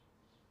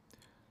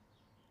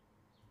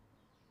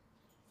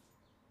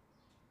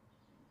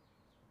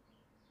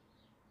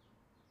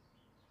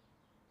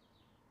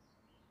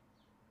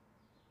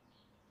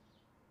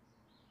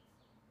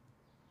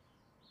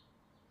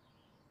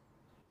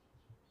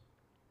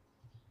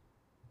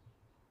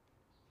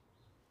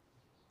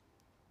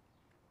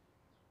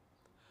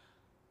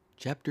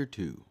Chapter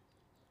 2: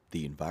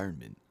 The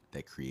Environment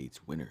That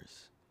Creates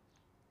Winners.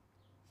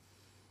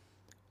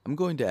 I'm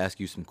going to ask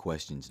you some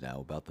questions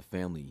now about the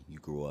family you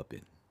grew up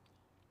in.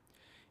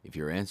 If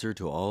your answer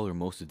to all or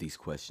most of these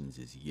questions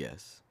is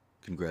yes,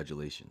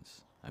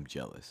 congratulations, I'm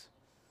jealous.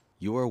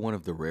 You are one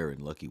of the rare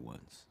and lucky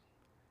ones.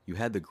 You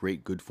had the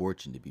great good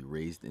fortune to be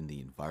raised in the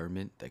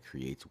environment that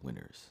creates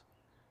winners,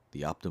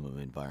 the optimum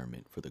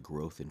environment for the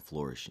growth and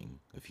flourishing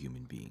of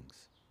human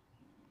beings.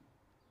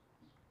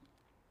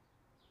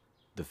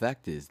 The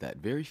fact is that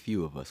very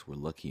few of us were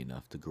lucky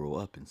enough to grow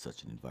up in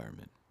such an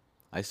environment.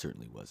 I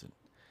certainly wasn't.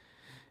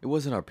 It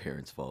wasn't our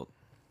parents' fault.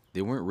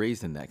 They weren't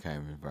raised in that kind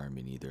of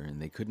environment either,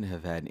 and they couldn't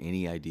have had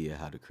any idea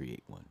how to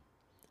create one.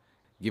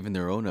 Given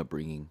their own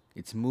upbringing,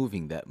 it's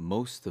moving that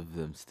most of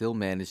them still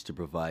managed to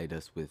provide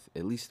us with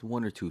at least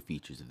one or two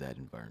features of that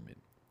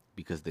environment,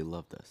 because they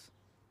loved us.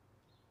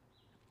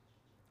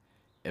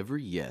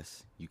 Every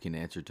yes you can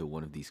answer to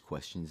one of these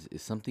questions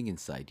is something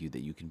inside you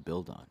that you can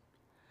build on,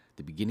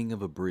 the beginning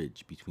of a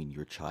bridge between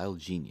your child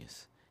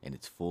genius and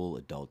its full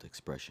adult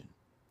expression.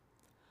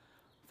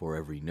 For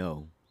every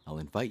no, I'll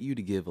invite you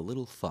to give a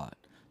little thought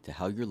to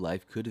how your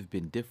life could have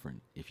been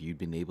different if you'd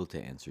been able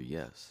to answer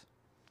yes.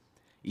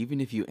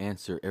 Even if you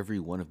answer every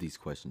one of these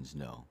questions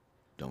no,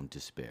 don't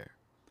despair.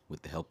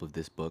 With the help of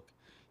this book,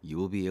 you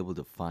will be able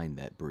to find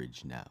that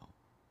bridge now.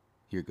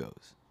 Here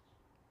goes.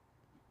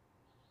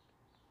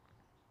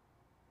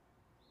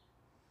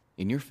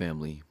 In your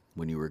family,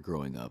 when you were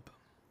growing up,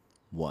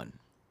 1.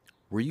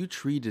 Were you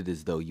treated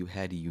as though you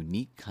had a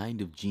unique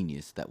kind of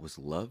genius that was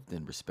loved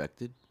and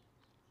respected?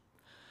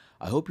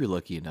 I hope you're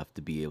lucky enough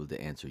to be able to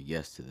answer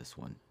yes to this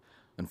one.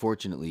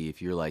 Unfortunately,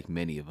 if you're like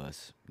many of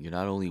us, you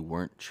not only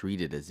weren't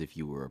treated as if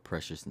you were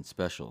precious and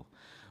special,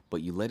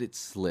 but you let it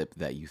slip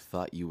that you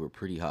thought you were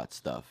pretty hot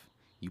stuff.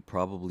 You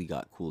probably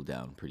got cooled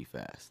down pretty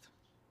fast.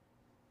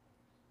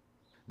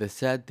 The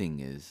sad thing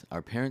is,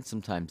 our parents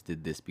sometimes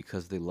did this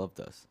because they loved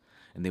us,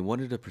 and they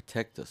wanted to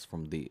protect us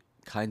from the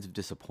kinds of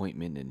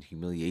disappointment and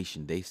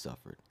humiliation they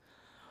suffered.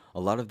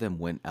 A lot of them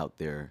went out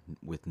there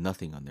with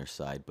nothing on their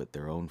side but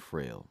their own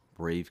frail,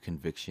 brave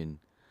conviction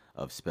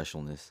of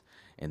specialness,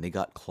 and they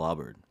got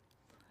clobbered.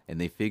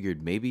 And they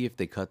figured maybe if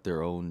they cut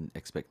their own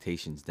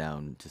expectations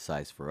down to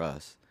size for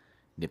us,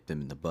 nip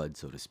them in the bud,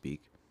 so to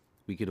speak,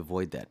 we could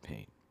avoid that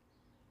pain.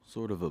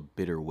 Sort of a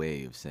bitter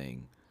way of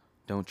saying,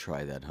 don't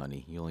try that,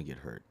 honey, you only get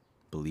hurt.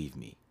 Believe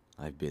me,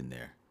 I've been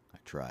there. I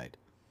tried.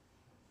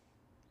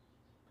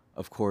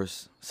 Of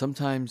course,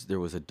 sometimes there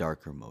was a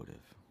darker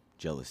motive,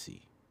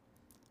 jealousy.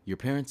 Your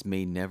parents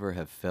may never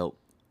have felt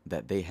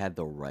that they had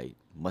the right,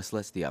 much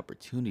less the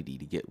opportunity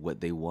to get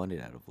what they wanted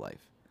out of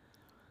life.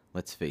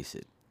 Let's face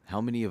it,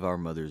 how many of our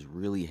mothers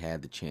really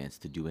had the chance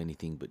to do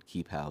anything but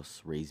keep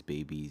house, raise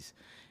babies,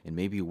 and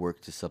maybe work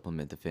to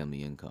supplement the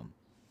family income?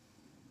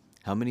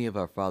 How many of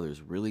our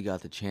fathers really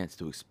got the chance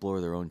to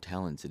explore their own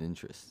talents and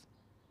interests?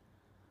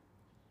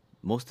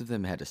 Most of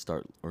them had to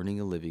start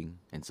earning a living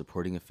and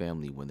supporting a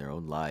family when their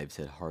own lives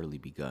had hardly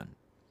begun.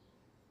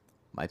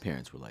 My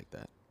parents were like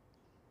that.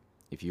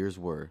 If yours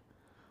were,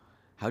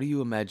 how do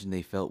you imagine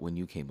they felt when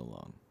you came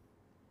along?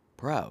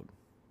 Proud,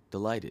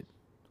 delighted,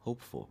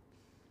 hopeful.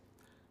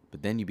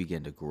 But then you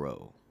began to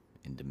grow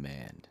and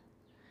demand,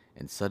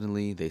 and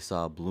suddenly they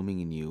saw blooming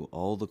in you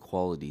all the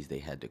qualities they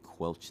had to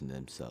quelch in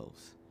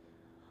themselves.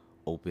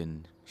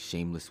 Open,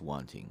 shameless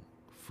wanting,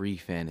 free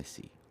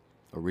fantasy,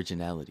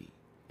 originality,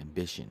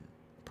 ambition,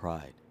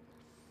 pride.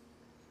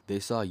 They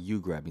saw you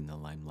grabbing the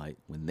limelight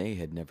when they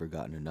had never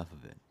gotten enough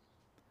of it.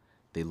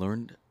 They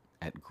learned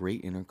at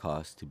great inner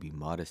cost to be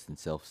modest and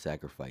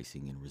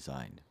self-sacrificing and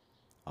resigned,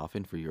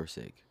 often for your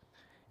sake.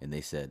 And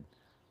they said,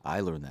 I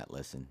learned that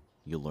lesson,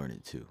 you'll learn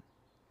it too.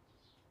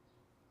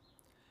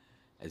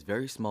 As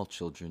very small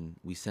children,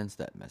 we sense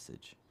that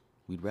message.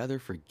 We'd rather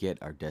forget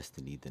our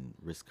destiny than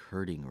risk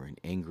hurting or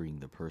angering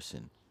the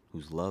person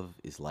whose love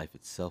is life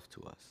itself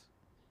to us.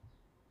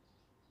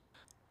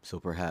 So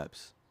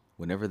perhaps,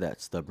 whenever that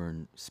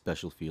stubborn,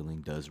 special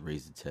feeling does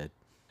raise its head,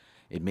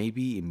 it may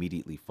be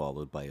immediately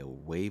followed by a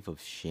wave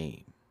of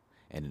shame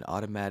and an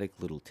automatic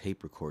little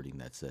tape recording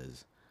that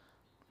says,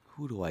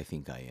 who do I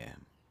think I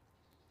am?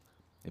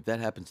 If that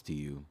happens to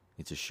you,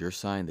 it's a sure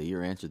sign that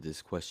your answer to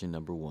this question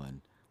number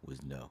 1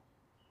 was no.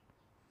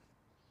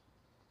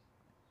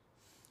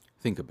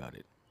 Think about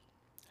it.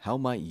 How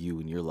might you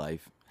in your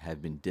life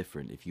have been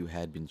different if you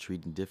had been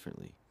treated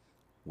differently?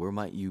 Where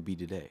might you be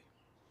today?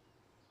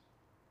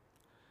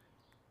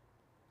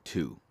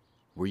 2.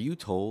 Were you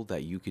told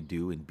that you could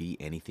do and be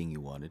anything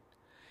you wanted,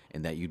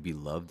 and that you'd be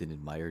loved and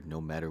admired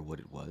no matter what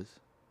it was?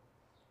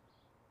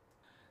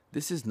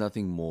 This is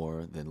nothing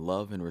more than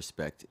love and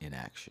respect in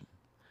action.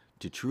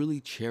 To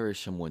truly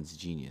cherish someone's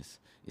genius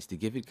is to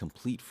give it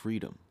complete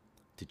freedom,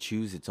 to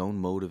choose its own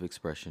mode of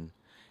expression,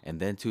 and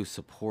then to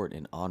support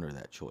and honor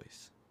that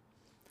choice.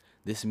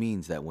 This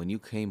means that when you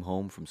came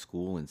home from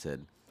school and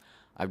said,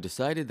 I've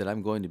decided that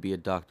I'm going to be a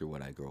doctor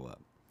when I grow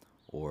up,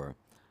 or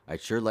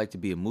I'd sure like to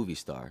be a movie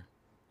star,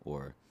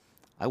 or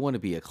I want to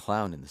be a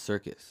clown in the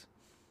circus,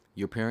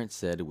 your parents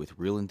said with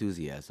real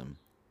enthusiasm,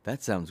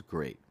 that sounds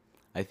great.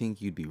 I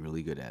think you'd be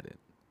really good at it.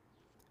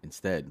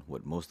 Instead,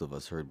 what most of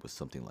us heard was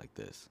something like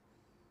this: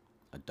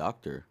 a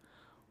doctor?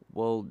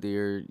 Well,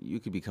 dear, you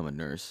could become a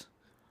nurse.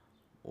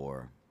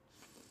 Or,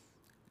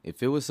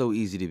 if it was so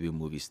easy to be a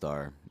movie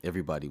star,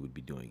 everybody would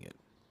be doing it.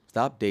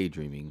 Stop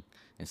daydreaming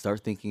and start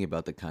thinking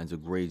about the kinds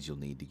of grades you'll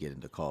need to get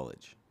into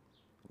college.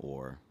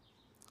 Or,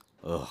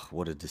 ugh,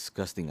 what a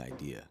disgusting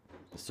idea.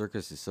 The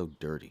circus is so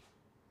dirty.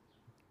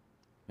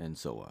 And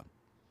so on.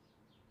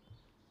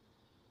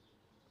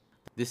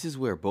 This is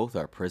where both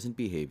our present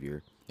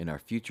behavior and our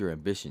future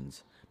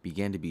ambitions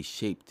began to be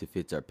shaped to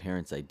fit our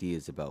parents'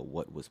 ideas about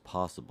what was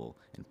possible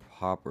and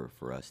proper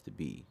for us to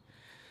be,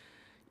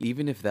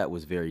 even if that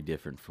was very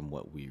different from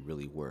what we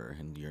really were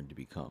and yearned to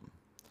become.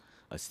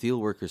 A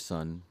steelworker's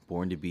son,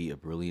 born to be a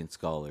brilliant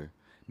scholar,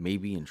 may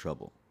be in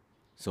trouble.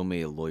 So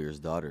may a lawyer's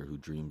daughter who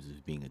dreams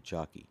of being a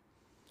jockey.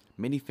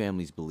 Many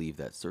families believe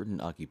that certain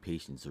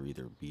occupations are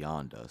either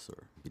beyond us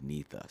or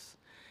beneath us,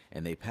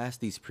 and they pass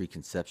these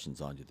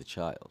preconceptions on to the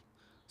child,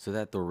 so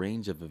that the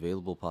range of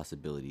available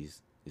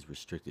possibilities is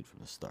restricted from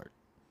the start.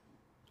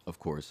 Of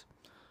course,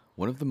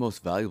 one of the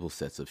most valuable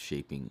sets of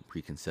shaping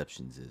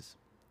preconceptions is: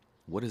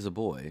 what is a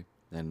boy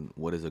and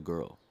what is a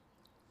girl?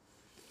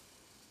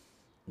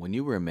 When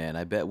you were a man,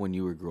 I bet when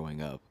you were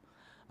growing up,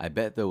 I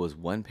bet there was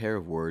one pair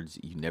of words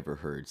you never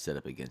heard set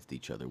up against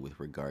each other with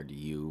regard to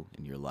you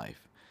and your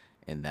life,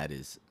 and that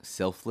is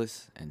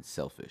selfless and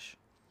selfish.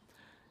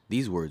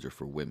 These words are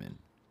for women.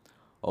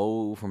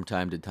 Oh, from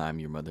time to time,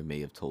 your mother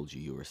may have told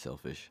you were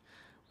selfish,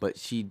 but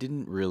she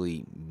didn't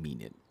really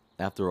mean it.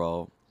 After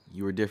all,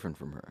 you were different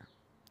from her.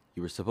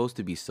 You were supposed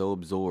to be so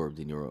absorbed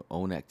in your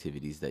own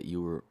activities that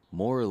you were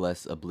more or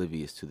less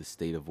oblivious to the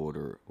state of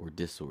order or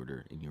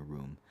disorder in your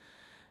room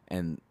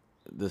and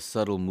the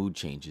subtle mood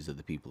changes of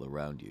the people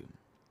around you.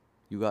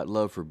 You got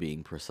love for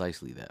being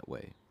precisely that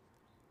way: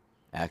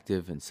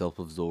 active and self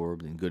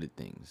absorbed and good at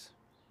things.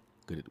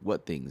 Good at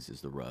what things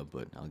is the rub,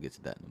 but I'll get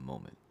to that in a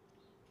moment.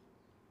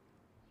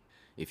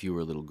 If you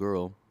were a little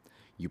girl,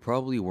 you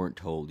probably weren't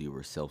told you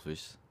were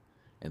selfish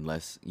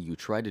unless you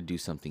tried to do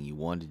something you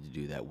wanted to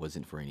do that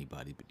wasn't for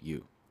anybody but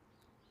you.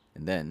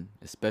 And then,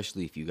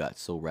 especially if you got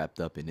so wrapped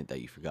up in it that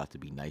you forgot to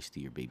be nice to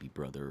your baby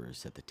brother or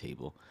set the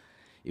table,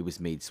 it was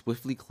made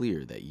swiftly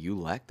clear that you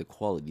lacked the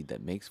quality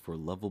that makes for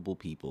lovable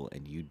people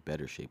and you'd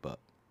better shape up.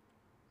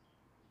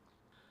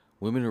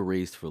 Women are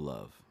raised for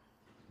love.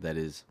 That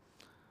is,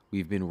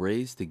 we've been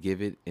raised to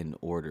give it in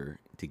order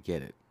to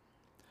get it.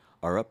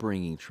 Our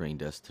upbringing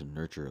trained us to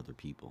nurture other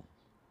people.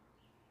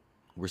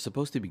 We're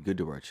supposed to be good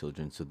to our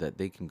children so that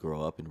they can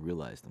grow up and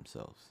realize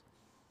themselves.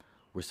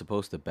 We're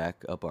supposed to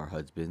back up our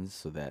husbands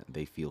so that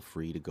they feel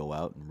free to go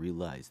out and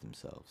realize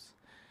themselves.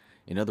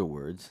 In other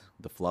words,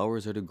 the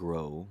flowers are to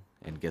grow,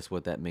 and guess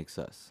what that makes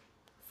us?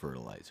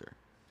 Fertilizer.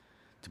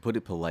 To put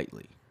it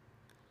politely,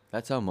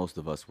 that's how most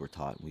of us were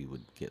taught we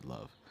would get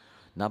love,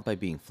 not by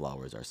being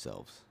flowers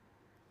ourselves.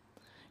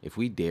 If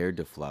we dared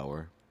to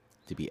flower,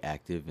 to be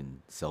active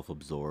and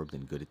self-absorbed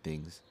and good at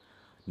things,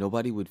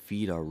 nobody would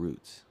feed our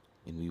roots,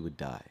 and we would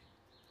die.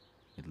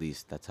 At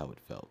least, that's how it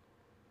felt.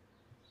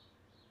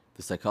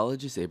 The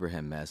psychologist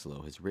Abraham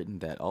Maslow has written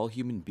that all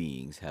human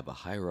beings have a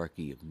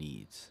hierarchy of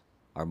needs.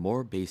 Our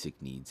more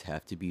basic needs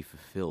have to be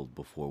fulfilled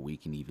before we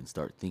can even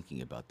start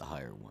thinking about the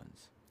higher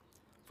ones.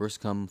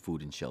 First come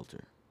food and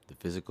shelter, the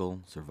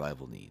physical,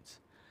 survival needs.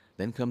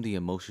 Then come the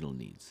emotional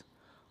needs,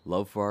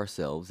 love for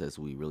ourselves as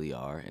we really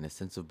are, and a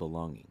sense of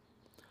belonging.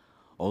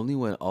 Only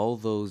when all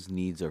those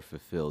needs are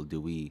fulfilled do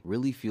we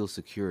really feel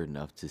secure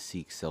enough to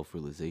seek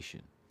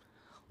self-realization.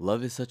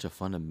 Love is such a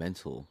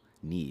fundamental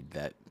need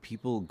that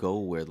people go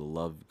where the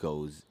love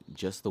goes,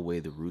 just the way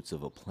the roots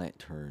of a plant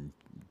turn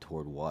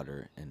toward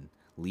water and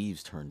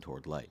leaves turn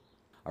toward light.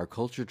 Our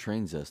culture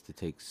trains us to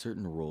take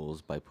certain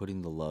roles by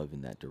putting the love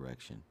in that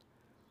direction,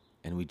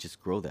 and we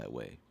just grow that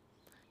way.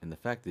 And the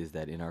fact is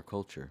that in our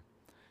culture,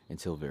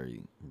 until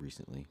very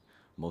recently,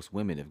 most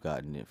women have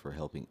gotten it for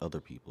helping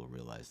other people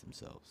realize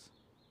themselves.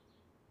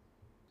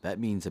 That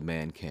means a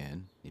man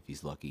can, if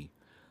he's lucky,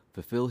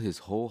 fulfill his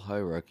whole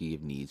hierarchy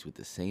of needs with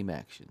the same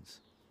actions.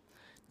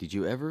 Did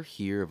you ever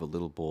hear of a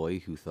little boy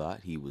who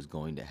thought he was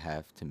going to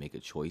have to make a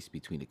choice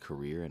between a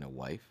career and a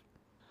wife?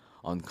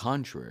 On the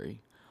contrary,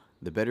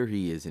 the better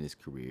he is in his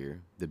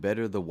career, the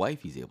better the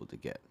wife he's able to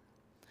get.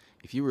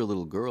 If you were a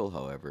little girl,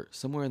 however,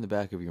 somewhere in the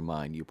back of your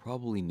mind you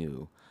probably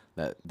knew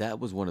that that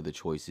was one of the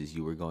choices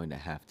you were going to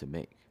have to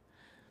make.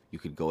 You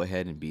could go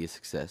ahead and be a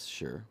success,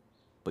 sure,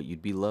 but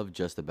you'd be loved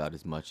just about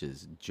as much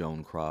as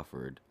Joan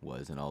Crawford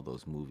was in all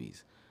those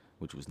movies,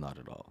 which was not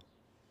at all.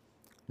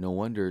 No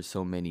wonder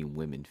so many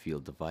women feel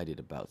divided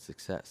about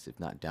success, if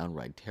not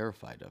downright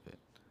terrified of it.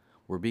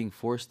 We're being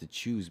forced to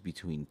choose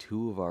between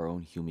two of our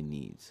own human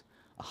needs,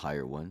 a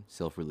higher one,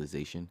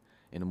 self-realization,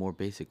 and a more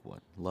basic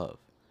one, love.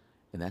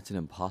 And that's an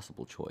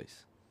impossible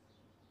choice.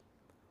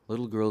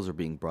 Little girls are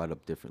being brought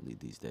up differently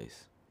these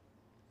days.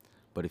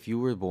 But if you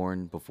were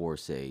born before,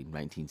 say,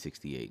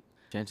 1968,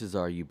 chances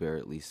are you bear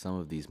at least some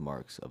of these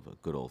marks of a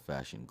good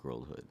old-fashioned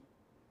girlhood.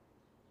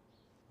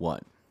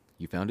 1.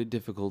 You found it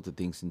difficult to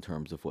think in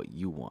terms of what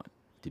you want.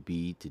 to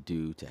be, to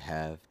do, to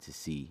have, to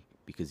see,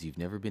 because you've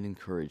never been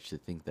encouraged to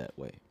think that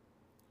way.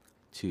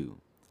 2.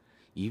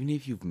 Even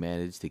if you've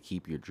managed to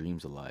keep your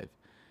dreams alive,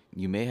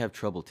 you may have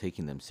trouble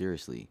taking them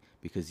seriously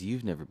because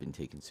you've never been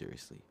taken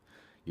seriously.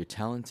 Your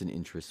talents and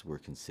interests were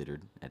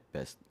considered, at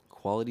best,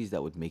 qualities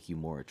that would make you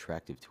more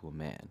attractive to a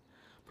man,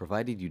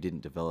 provided you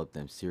didn't develop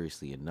them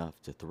seriously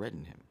enough to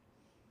threaten him.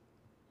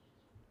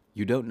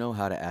 You don't know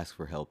how to ask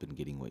for help in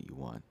getting what you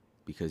want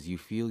because you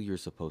feel you're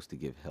supposed to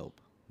give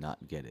help,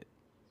 not get it.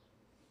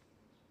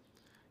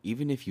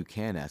 Even if you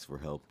can ask for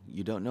help,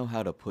 you don't know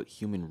how to put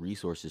human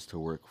resources to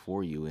work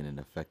for you in an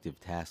effective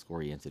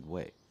task-oriented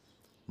way.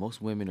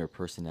 Most women are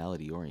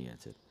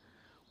personality-oriented.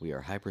 We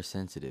are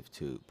hypersensitive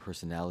to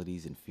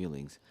personalities and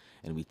feelings,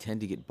 and we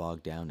tend to get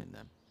bogged down in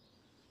them.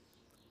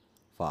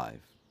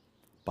 5.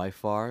 By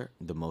far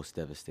the most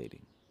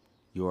devastating.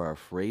 You are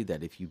afraid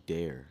that if you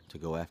dare to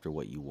go after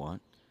what you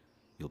want,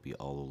 you'll be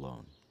all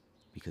alone,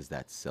 because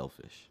that's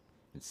selfish,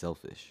 and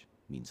selfish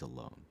means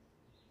alone.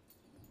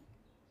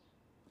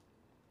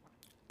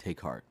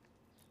 Take heart.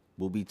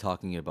 We'll be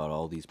talking about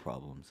all these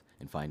problems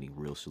and finding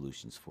real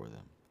solutions for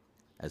them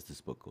as this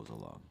book goes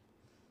along.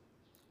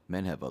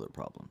 Men have other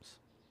problems.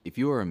 If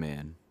you are a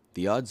man,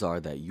 the odds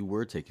are that you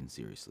were taken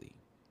seriously,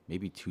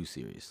 maybe too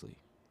seriously.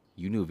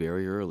 You knew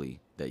very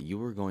early that you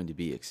were going to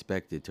be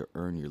expected to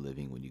earn your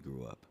living when you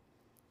grew up.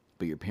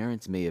 But your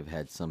parents may have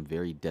had some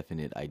very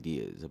definite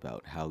ideas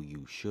about how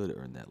you should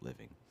earn that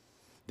living.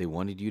 They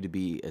wanted you to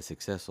be a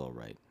success, all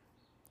right.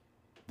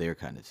 Their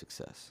kind of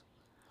success.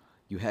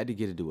 You had to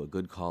get into a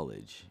good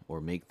college,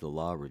 or make the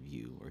law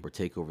review, or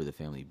take over the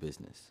family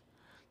business.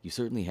 You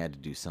certainly had to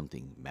do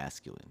something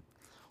masculine,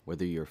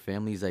 whether your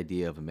family's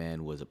idea of a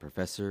man was a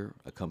professor,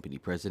 a company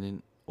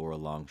president, or a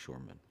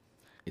longshoreman.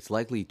 It's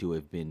likely to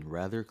have been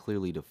rather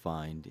clearly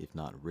defined, if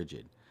not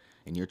rigid,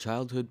 and your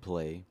childhood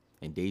play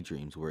and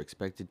daydreams were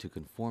expected to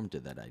conform to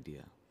that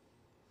idea.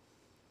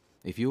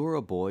 If you were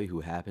a boy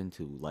who happened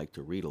to like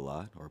to read a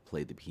lot, or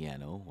play the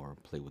piano, or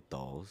play with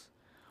dolls,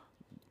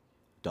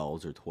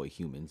 dolls are toy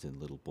humans,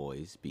 and little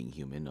boys, being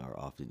human, are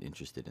often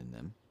interested in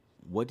them.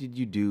 What did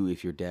you do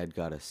if your dad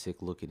got a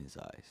sick look in his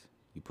eyes?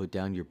 You put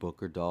down your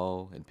book or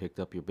doll and picked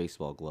up your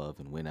baseball glove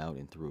and went out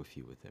and threw a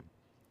few with him.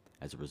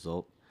 As a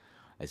result,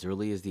 as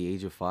early as the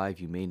age of 5,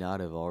 you may not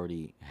have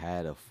already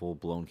had a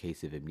full-blown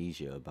case of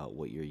amnesia about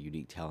what your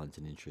unique talents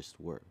and interests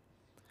were.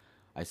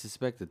 I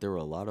suspect that there were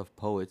a lot of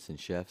poets and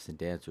chefs and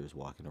dancers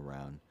walking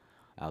around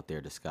out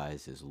there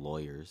disguised as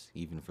lawyers,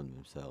 even from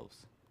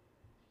themselves.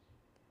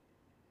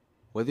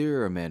 Whether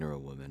you're a man or a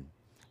woman,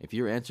 if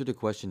your answer to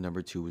question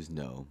number 2 is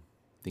no,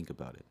 think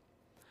about it.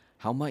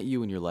 How might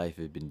you in your life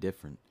have been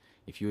different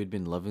if you had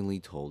been lovingly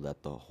told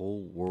that the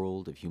whole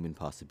world of human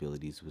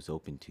possibilities was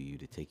open to you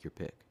to take your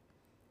pick?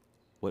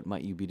 What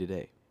might you be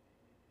today?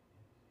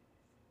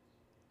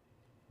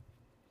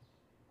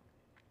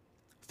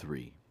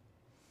 3.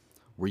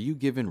 Were you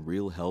given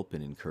real help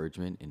and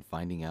encouragement in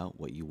finding out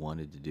what you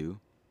wanted to do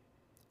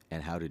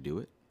and how to do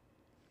it?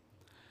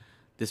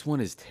 This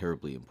one is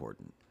terribly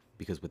important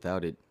because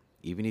without it,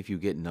 even if you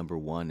get number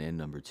 1 and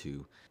number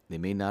 2, they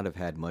may not have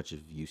had much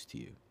of use to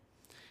you.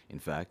 In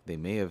fact, they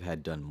may have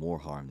had done more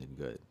harm than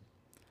good.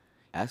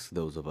 Ask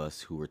those of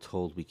us who were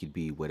told we could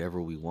be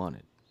whatever we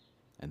wanted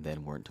and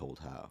then weren't told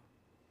how.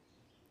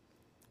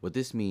 What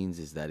this means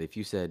is that if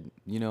you said,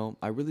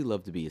 I really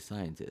love to be a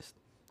scientist,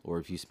 or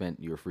if you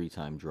spent your free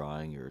time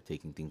drawing or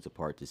taking things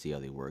apart to see how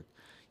they worked,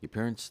 your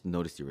parents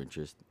noticed your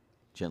interest,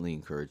 gently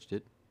encouraged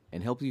it,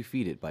 and helped you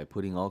feed it by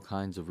putting all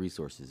kinds of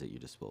resources at your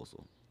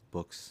disposal.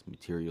 Books,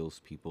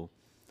 materials, people.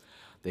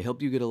 They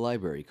helped you get a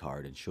library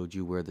card and showed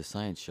you where the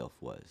science shelf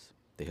was.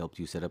 They helped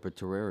you set up a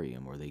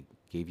terrarium, or they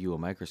gave you a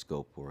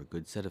microscope or a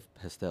good set of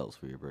pastels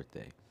for your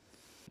birthday.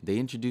 They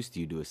introduced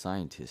you to a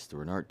scientist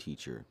or an art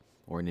teacher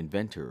or an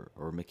inventor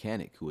or a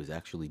mechanic who was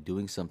actually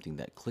doing something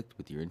that clicked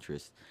with your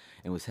interest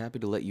and was happy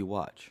to let you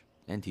watch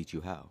and teach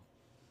you how.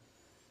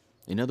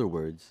 In other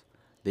words,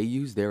 they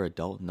used their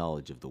adult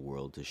knowledge of the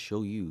world to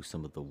show you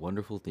some of the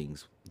wonderful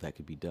things that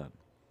could be done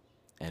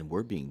and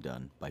were being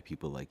done by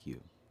people like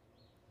you.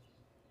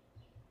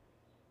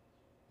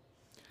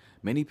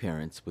 Many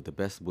parents with the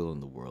best will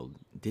in the world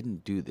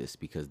didn't do this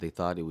because they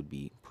thought it would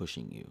be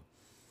pushing you,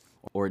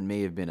 or it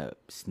may have been a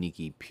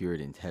sneaky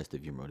Puritan test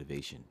of your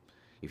motivation.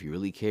 If you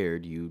really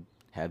cared, you'd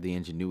have the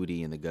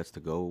ingenuity and the guts to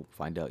go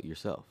find out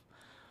yourself.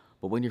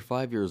 But when you're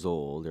 5 years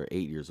old or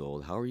 8 years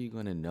old, how are you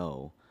going to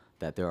know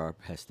that there are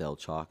pastel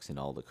chalks in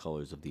all the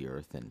colors of the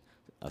earth and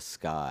a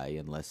sky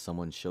unless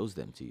someone shows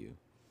them to you?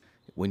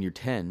 When you're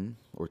 10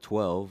 or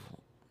 12,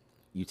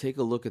 you take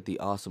a look at the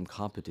awesome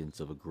competence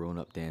of a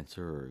grown-up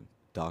dancer or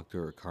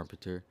doctor or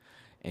carpenter,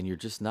 and you're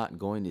just not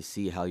going to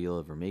see how you'll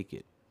ever make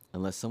it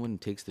unless someone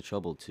takes the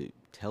trouble to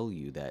tell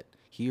you that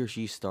he or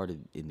she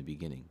started in the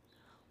beginning,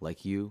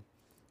 like you,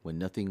 when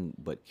nothing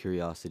but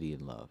curiosity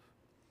and love.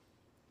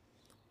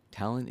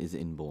 Talent is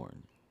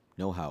inborn.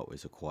 Know-how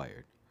is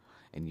acquired.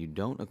 And you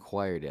don't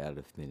acquire it out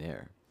of thin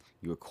air.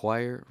 You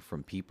acquire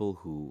from people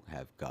who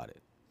have got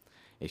it.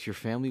 If your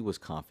family was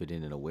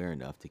confident and aware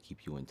enough to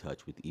keep you in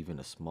touch with even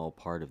a small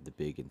part of the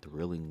big and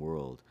thrilling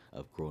world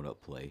of grown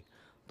up play,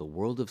 the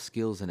world of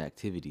skills and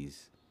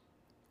activities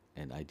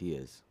and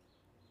ideas,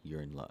 you're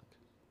in luck.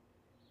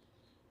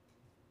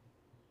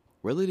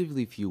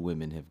 Relatively few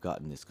women have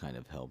gotten this kind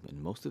of help,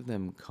 and most of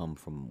them come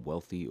from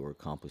wealthy or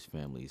accomplished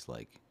families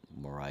like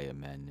Mariah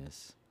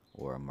Madness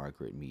or a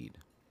Margaret Mead.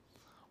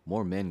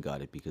 More men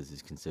got it because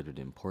it's considered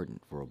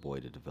important for a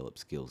boy to develop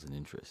skills and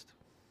interest.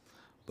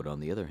 But on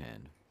the other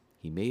hand,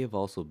 he may have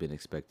also been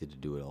expected to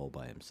do it all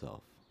by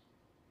himself.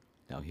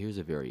 Now, here's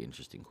a very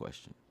interesting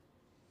question.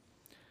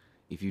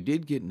 If you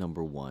did get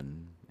number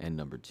one and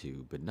number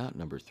two, but not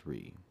number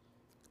three,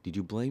 did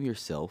you blame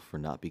yourself for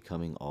not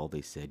becoming all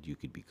they said you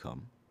could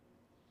become?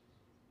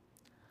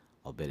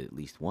 I'll bet at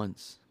least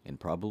once, and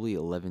probably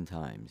 11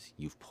 times,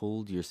 you've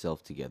pulled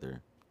yourself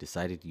together,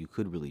 decided you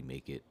could really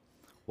make it,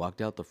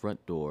 walked out the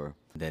front door,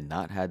 then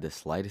not had the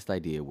slightest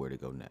idea where to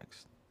go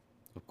next.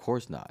 Of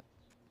course not.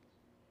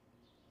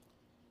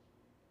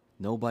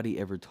 Nobody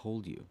ever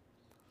told you.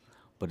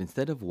 But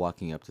instead of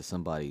walking up to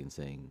somebody and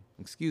saying,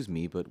 "Excuse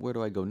me, but where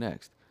do I go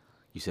next?"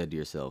 you said to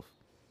yourself,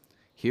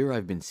 "Here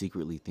I've been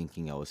secretly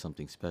thinking I was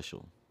something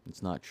special.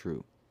 It's not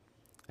true.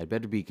 I'd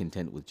better be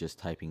content with just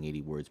typing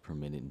 80 words per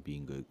minute and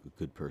being a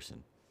good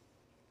person."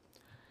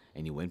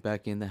 And you went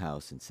back in the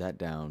house and sat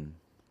down,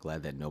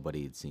 glad that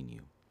nobody had seen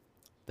you.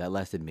 That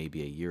lasted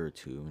maybe a year or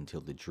two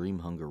until the dream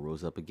hunger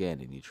rose up again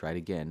and you tried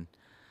again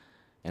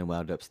and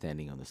wound up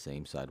standing on the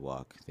same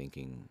sidewalk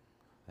thinking,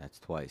 "That's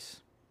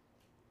twice.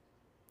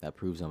 That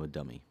proves I'm a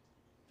dummy."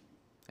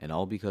 And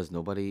all because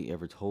nobody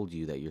ever told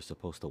you that you're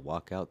supposed to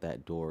walk out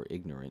that door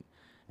ignorant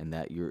and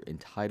that you're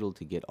entitled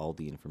to get all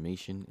the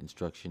information,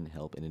 instruction,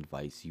 help, and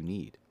advice you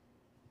need.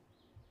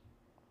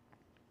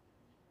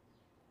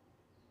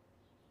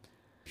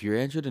 If your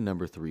answer to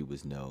number three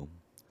was no,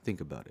 think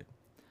about it.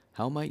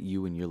 How might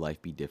you and your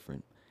life be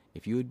different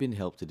if you had been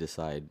helped to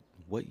decide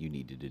what you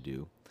needed to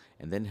do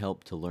and then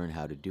helped to learn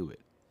how to do it?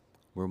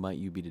 Where might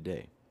you be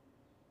today?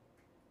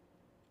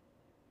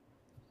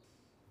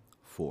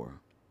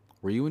 4.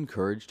 Were you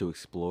encouraged to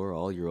explore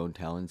all your own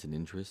talents and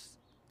interests,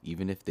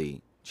 even if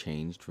they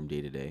changed from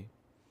day to day?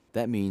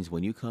 That means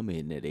when you come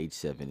in at age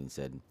 7 and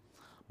said,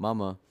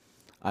 "Mama,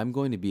 I'm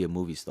going to be a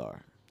movie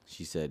star,"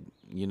 she said,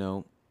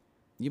 "You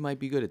might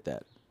be good at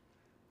that."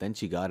 Then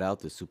she got out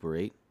the Super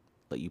 8,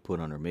 let you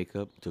put on her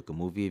makeup, took a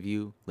movie of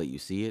you, let you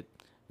see it,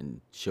 and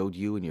showed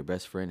you and your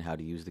best friend how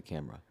to use the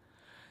camera.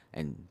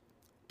 And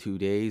 2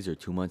 days or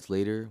 2 months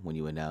later, when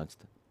you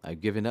announced, "I've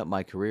given up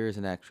my career as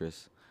an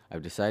actress.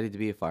 I've decided to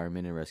be a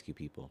fireman and rescue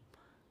people,"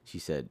 she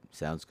said,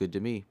 "Sounds good to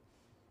me.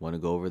 Want to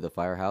go over the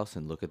firehouse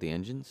and look at the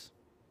engines?"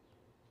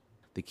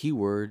 The key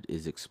word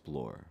is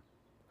explore.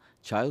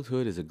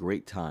 Childhood is a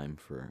great time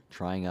for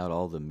trying out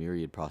all the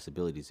myriad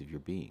possibilities of your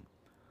being.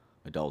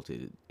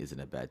 Adulthood isn't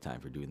a bad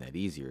time for doing that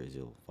easier, as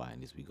you'll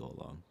find as we go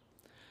along.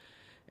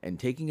 And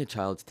taking a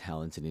child's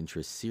talents and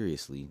interests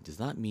seriously does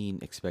not mean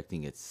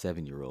expecting a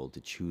 7-year-old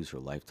to choose her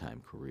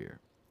lifetime career.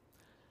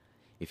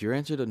 If your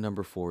answer to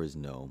number 4 is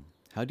no,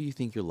 how do you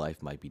think your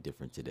life might be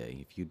different today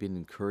if you'd been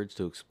encouraged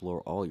to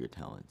explore all your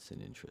talents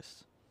and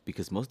interests?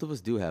 Because most of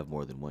us do have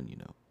more than one.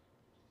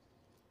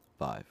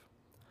 5.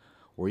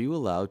 Were you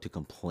allowed to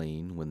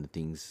complain when the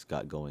things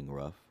got going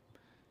rough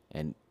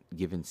and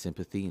given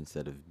sympathy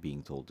instead of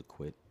being told to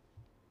quit?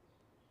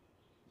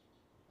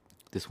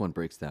 This one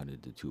breaks down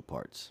into 2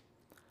 parts.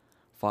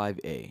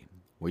 5A.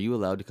 Were you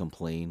allowed to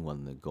complain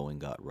when the going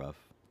got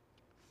rough?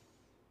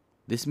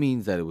 This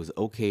means that it was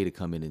okay to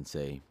come in and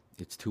say,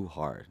 "It's too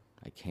hard.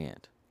 I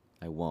can't.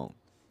 I won't.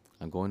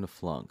 I'm going to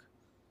flunk.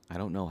 I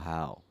don't know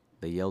how.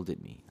 They yelled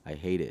at me. I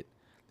hate it.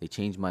 They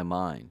changed my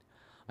mind.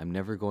 I'm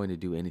never going to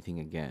do anything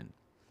again."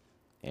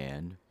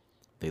 And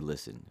they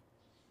listened.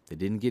 They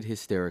didn't get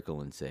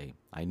hysterical and say,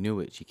 "I knew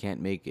it. She can't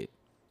make it.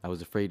 I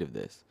was afraid of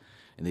this."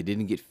 And they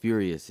didn't get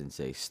furious and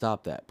say,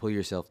 "Stop that. Pull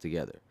yourself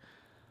together."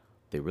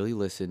 They really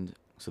listened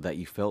so that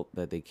you felt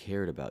that they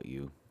cared about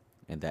you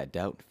and that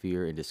doubt,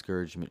 fear, and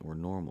discouragement were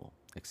normal,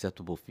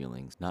 acceptable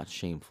feelings, not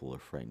shameful or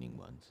frightening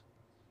ones.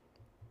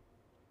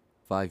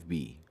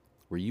 5B.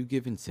 Were you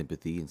given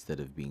sympathy instead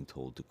of being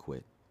told to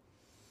quit?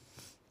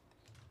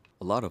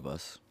 A lot of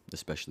us,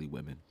 especially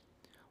women,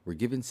 were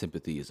given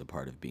sympathy as a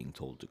part of being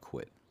told to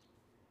quit.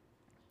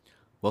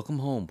 "Welcome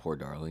home, poor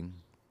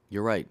darling.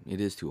 You're right,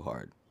 it is too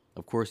hard.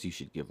 Of course you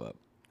should give up.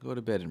 Go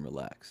to bed and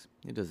relax.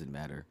 It doesn't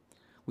matter.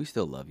 We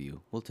still love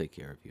you. We'll take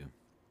care of you."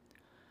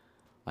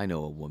 I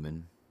know a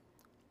woman,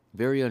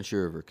 very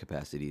unsure of her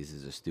capacities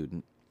as a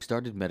student, who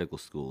started medical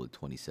school at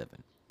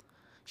 27.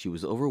 She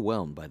was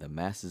overwhelmed by the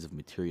masses of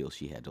material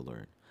she had to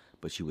learn,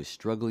 but she was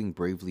struggling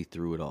bravely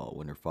through it all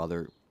when her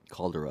father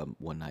called her up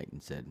one night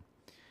and said,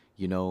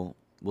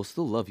 "We'll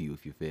still love you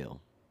if you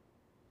fail."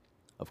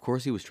 Of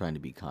course he was trying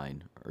to be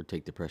kind or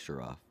take the pressure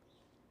off.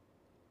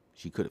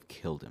 She could have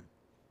killed him.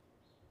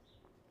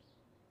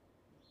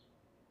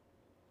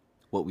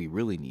 What we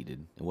really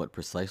needed, and what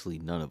precisely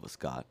none of us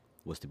got,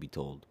 was to be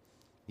told,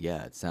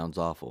 "Yeah, it sounds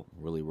awful,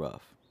 really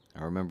rough.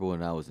 I remember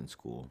when I was in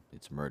school,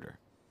 it's murder."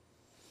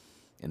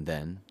 And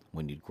then,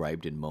 when you'd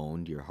griped and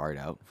moaned your heart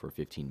out for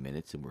 15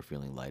 minutes and were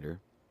feeling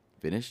lighter,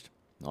 finished?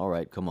 All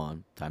right, come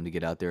on, time to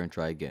get out there and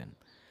try again.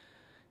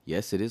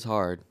 Yes, it is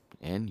hard,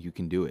 and you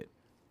can do it.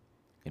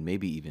 And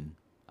maybe even,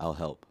 I'll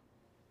help.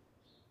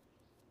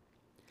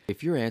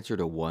 If your answer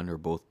to one or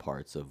both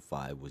parts of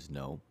 5 was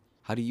no,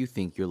 how do you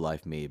think your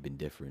life may have been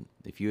different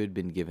if you had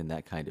been given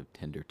that kind of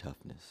tender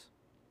toughness?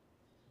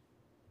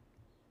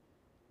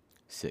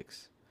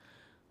 6.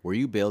 Were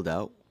you bailed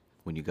out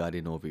when you got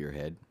in over your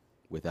head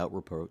without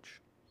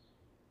reproach?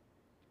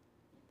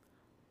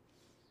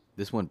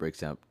 This one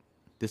breaks out.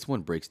 This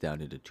one breaks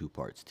down into 2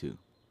 parts too.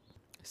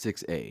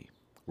 6A.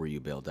 Were you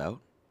bailed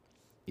out?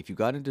 If you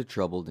got into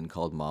trouble and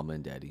called mama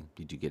and daddy,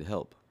 did you get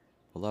help?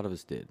 A lot of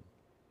us did.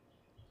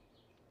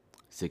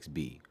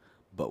 6B.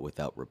 But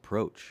without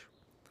reproach?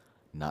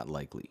 Not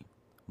likely.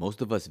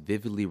 Most of us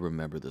vividly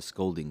remember the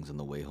scoldings on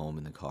the way home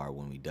in the car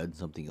when we done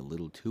something a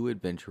little too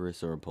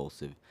adventurous or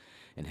impulsive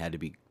and had to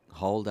be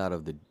hauled out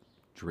of the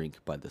drink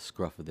by the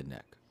scruff of the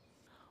neck.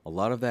 A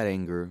lot of that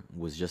anger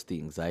was just the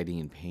anxiety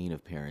and pain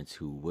of parents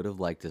who would have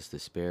liked us to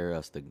spare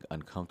us the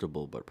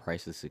uncomfortable but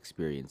priceless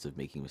experience of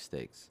making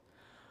mistakes.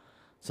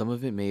 Some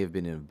of it may have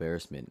been an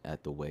embarrassment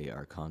at the way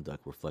our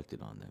conduct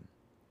reflected on them.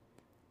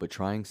 But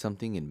trying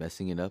something and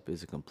messing it up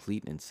is a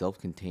complete and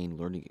self-contained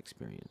learning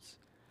experience.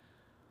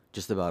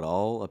 Just about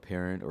all a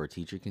parent or a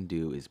teacher can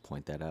do is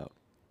point that out.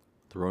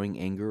 Throwing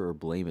anger or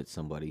blame at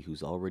somebody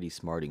who's already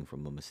smarting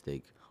from a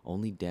mistake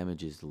only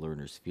damages the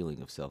learner's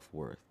feeling of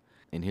self-worth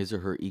and his or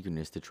her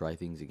eagerness to try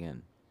things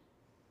again.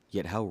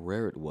 Yet how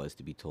rare it was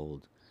to be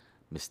told,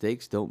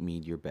 mistakes don't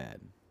mean you're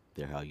bad,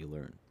 they're how you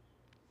learn.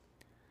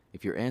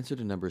 If your answer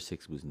to number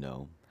 6 was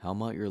no, how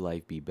might your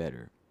life be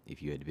better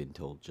if you had been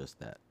told just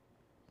that?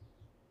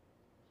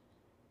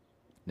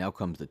 Now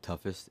comes the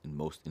toughest and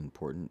most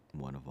important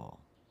one of all.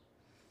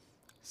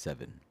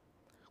 7.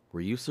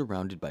 Were you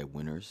surrounded by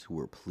winners who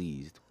were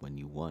pleased when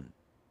you won?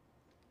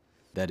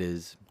 That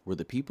is, were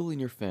the people in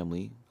your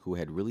family who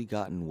had really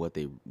gotten what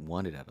they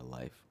wanted out of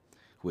life,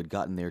 who had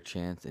gotten their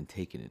chance and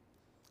taken it,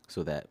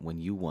 so that when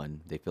you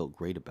won, they felt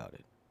great about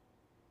it?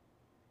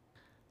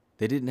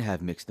 They didn't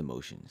have mixed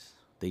emotions.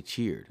 They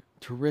cheered.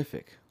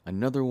 Terrific!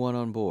 Another one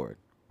on board.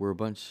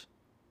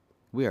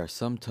 We are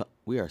some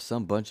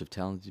bunch of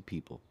talented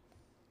people.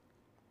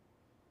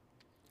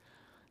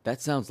 That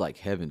sounds like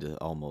heaven to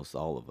almost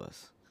all of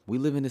us. We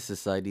live in a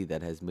society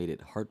that has made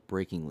it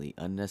heartbreakingly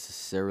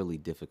unnecessarily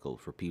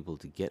difficult for people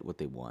to get what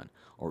they want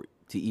or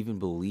to even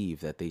believe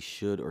that they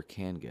should or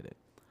can get it.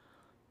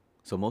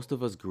 So most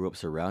of us grew up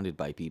surrounded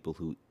by people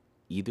who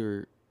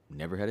either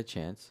never had a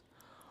chance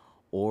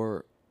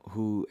or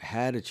who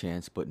had a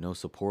chance but no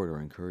support or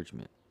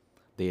encouragement.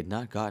 They had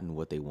not gotten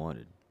what they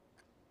wanted.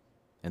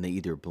 And they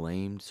either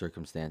blamed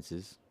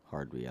circumstances,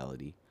 hard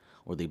reality,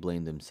 or they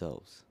blamed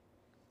themselves.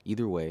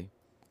 Either way,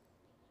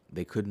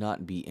 they could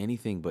not be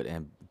anything but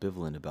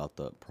ambivalent about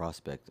the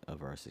prospect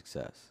of our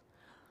success.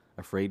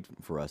 Afraid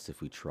for us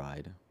if we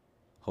tried,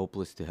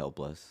 hopeless to help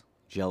us,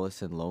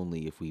 jealous and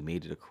lonely if we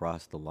made it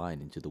across the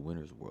line into the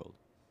winner's world.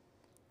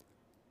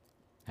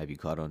 Have you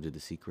caught on to the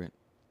secret?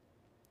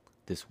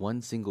 This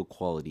one single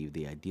quality of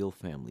the ideal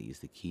family is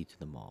the key to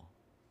them all.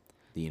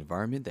 The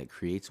environment that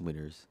creates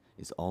winners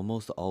is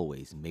almost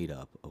always made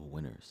up of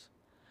winners.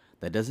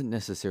 That doesn't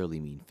necessarily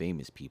mean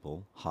famous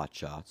people,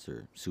 hotshots,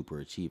 or super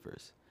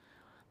achievers.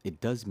 It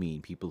does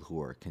mean people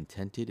who are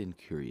contented and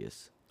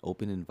curious,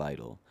 open and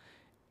vital,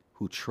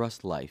 who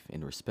trust life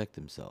and respect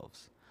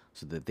themselves,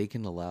 so that they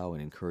can allow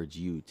and encourage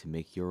you to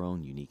make your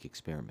own unique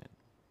experiment.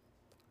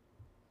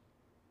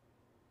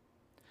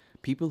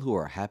 People who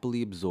are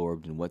happily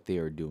absorbed in what they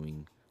are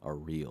doing are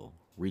real,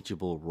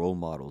 reachable role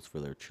models for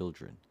their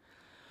children.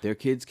 Their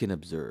kids can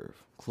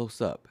observe, close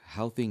up,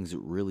 how things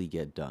really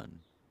get done,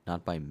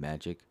 not by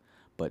magic,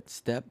 but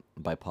step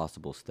by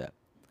possible step,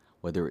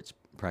 whether it's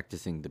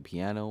practicing the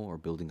piano or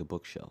building a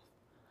bookshelf.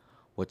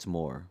 What's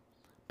more,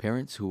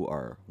 parents who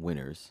are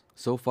winners,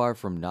 so far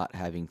from not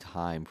having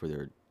time for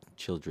their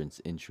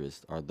children's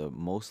interests, are the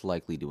most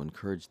likely to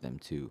encourage them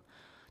to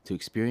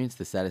experience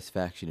the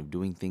satisfaction of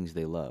doing things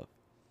they love.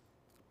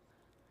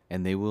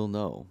 And they will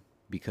know,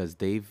 because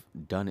they've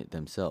done it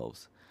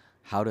themselves,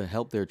 how to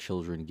help their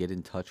children get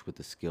in touch with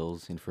the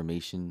skills,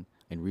 information,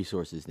 and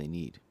resources they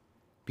need.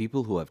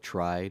 People who have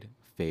tried,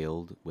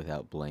 failed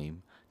without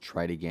blame,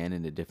 tried again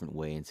in a different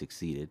way and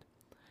succeeded,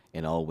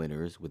 and all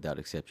winners, without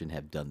exception,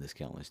 have done this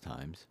countless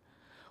times,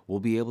 will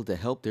be able to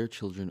help their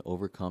children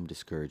overcome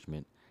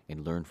discouragement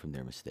and learn from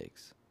their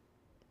mistakes.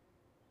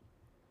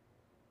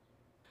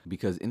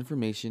 Because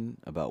information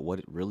about what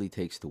it really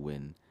takes to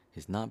win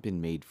has not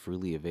been made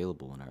freely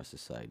available in our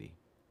society.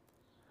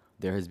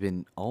 There has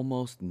been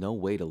almost no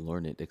way to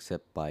learn it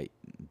except by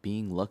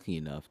being lucky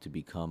enough to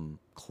become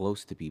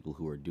close to people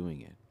who are doing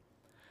it.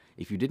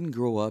 If you didn't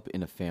grow up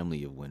in a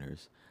family of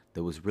winners,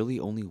 there was really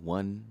only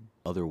one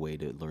other way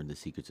to learn the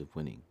secrets of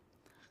winning,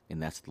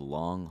 and that's the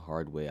long,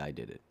 hard way I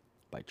did it,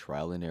 by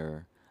trial and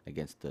error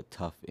against the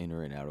tough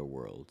inner and outer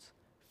worlds,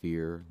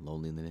 fear,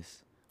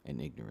 loneliness,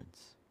 and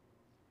ignorance.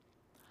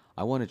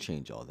 I want to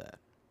change all that.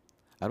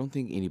 I don't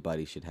think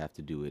anybody should have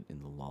to do it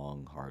in the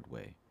long, hard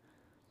way.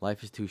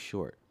 Life is too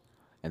short,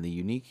 and the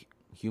unique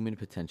human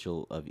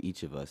potential of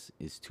each of us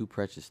is too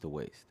precious to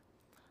waste.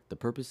 The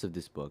purpose of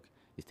this book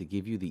is to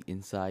give you the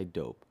inside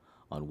dope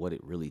on what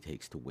it really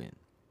takes to win.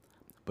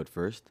 But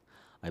first,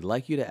 I'd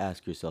like you to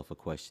ask yourself a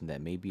question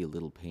that may be a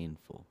little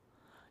painful.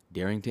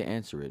 Daring to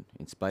answer it,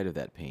 in spite of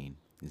that pain,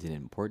 is an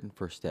important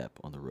first step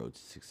on the road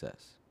to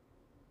success.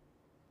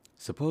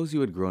 Suppose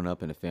you had grown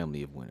up in a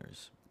family of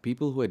winners,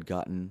 people who had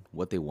gotten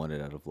what they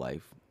wanted out of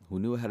life, who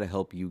knew how to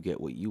help you get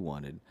what you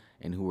wanted,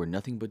 and who were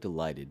nothing but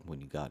delighted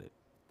when you got it.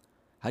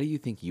 How do you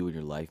think you and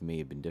your life may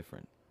have been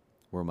different?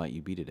 Where might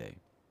you be today?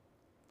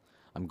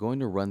 I'm going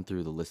to run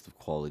through the list of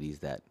qualities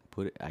that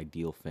put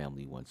ideal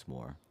family once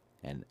more,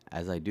 and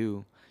as I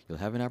do, you'll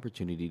have an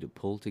opportunity to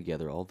pull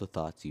together all the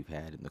thoughts you've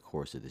had in the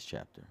course of this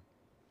chapter.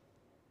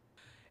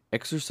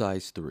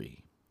 Exercise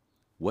 3.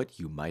 What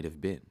you might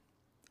have been.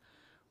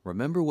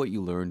 Remember what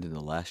you learned in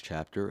the last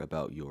chapter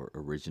about your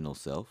original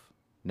self?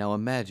 Now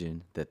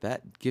imagine that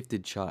that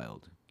gifted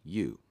child,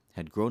 you,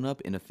 had grown up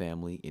in a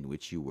family in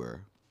which you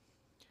were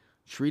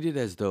treated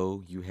as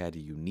though you had a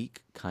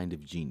unique kind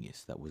of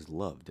genius that was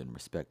loved and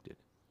respected,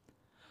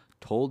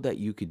 told that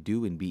you could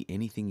do and be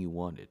anything you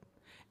wanted,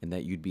 and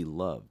that you'd be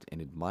loved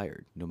and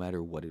admired no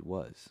matter what it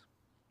was.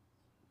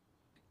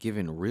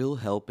 Given real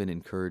help and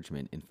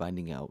encouragement in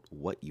finding out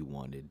what you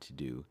wanted to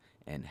do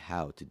and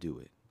how to do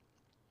it.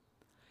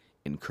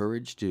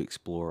 Encouraged to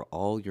explore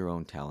all your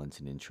own talents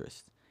and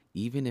interests,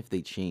 even if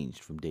they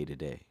changed from day to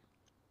day.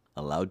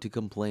 Allowed to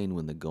complain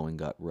when the going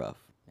got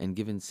rough, and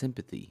given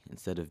sympathy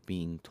instead of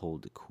being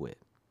told to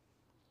quit.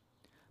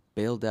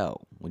 Bailed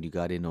out when you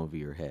got in over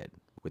your head,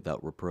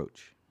 without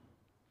reproach.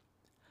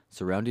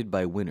 Surrounded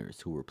by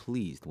winners who were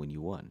pleased when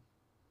you won.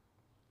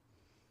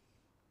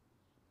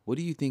 What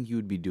do you think you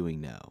would be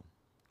doing now?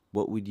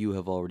 What would you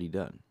have already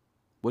done?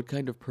 What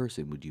kind of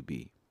person would you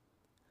be?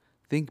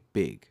 Think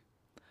big.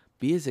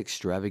 Be as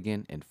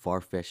extravagant and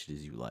far-fetched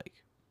as you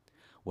like.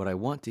 What I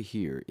want to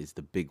hear is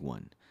the big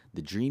one,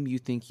 the dream you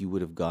think you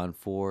would have gone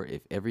for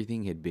if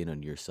everything had been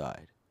on your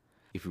side.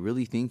 If you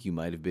really think you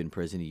might have been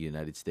President of the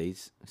United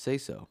States, say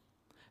so.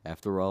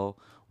 After all,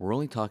 we're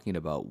only talking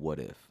about what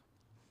if.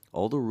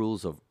 All the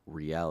rules of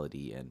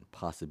reality and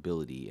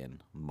possibility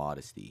and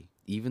modesty,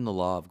 even the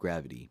law of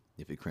gravity,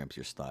 if it cramps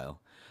your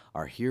style,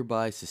 are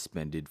hereby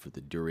suspended for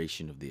the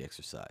duration of the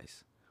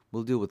exercise.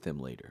 We'll deal with them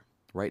later.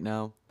 Right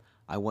now,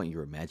 I want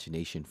your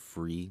imagination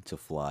free to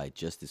fly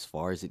just as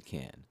far as it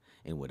can,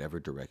 in whatever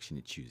direction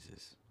it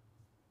chooses.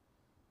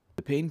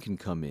 The pain can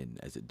come in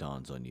as it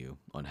dawns on you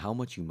on how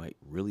much you might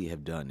really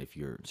have done if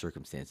your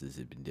circumstances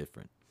had been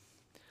different.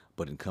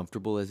 But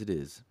uncomfortable as it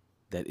is,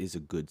 that is a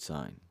good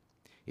sign.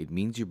 It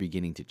means you're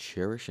beginning to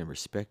cherish and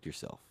respect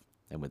yourself,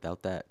 and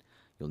without that,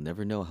 you'll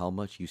never know how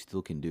much you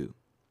still can do.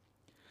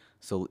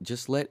 So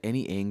just let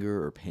any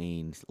anger or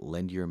pain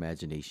lend your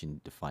imagination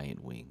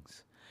defiant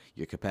wings.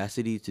 Your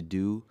capacity to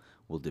do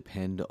will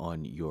depend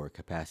on your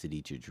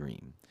capacity to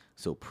dream.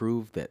 So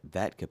prove that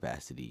that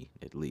capacity,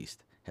 at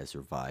least, has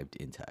survived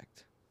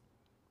intact.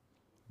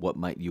 What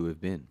might you have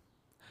been?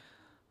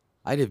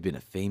 I'd have been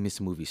a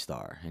famous movie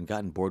star and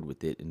gotten bored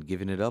with it and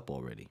given it up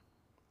already.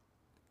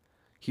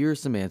 Here are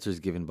some answers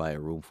given by a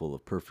room full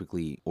of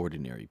perfectly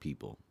ordinary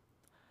people.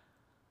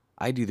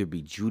 I'd either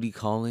be Judy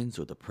Collins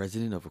or the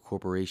president of a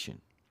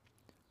corporation.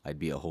 I'd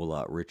be a whole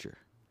lot richer.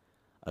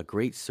 A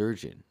great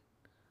surgeon.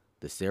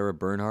 The Sarah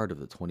Bernhardt of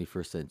the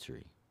 21st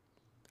century.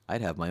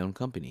 I'd have my own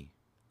company.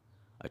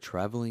 A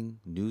traveling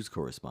news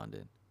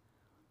correspondent.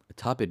 A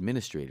top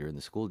administrator in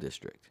the school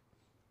district.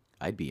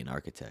 I'd be an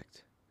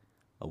architect.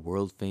 A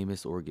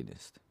world-famous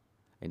organist.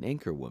 An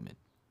anchor woman.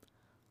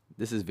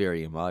 This is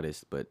very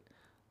immodest, but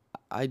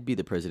I'd be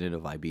the president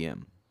of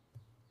IBM.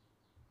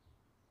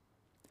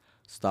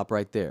 Stop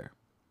right there.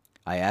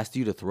 I asked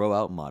you to throw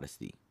out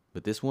modesty,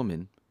 but this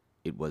woman,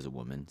 it was a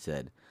woman,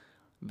 said,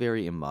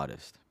 very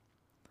immodest.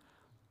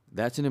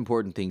 That's an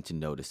important thing to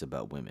notice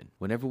about women.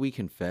 Whenever we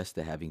confess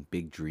to having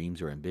big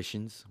dreams or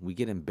ambitions, we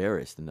get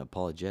embarrassed and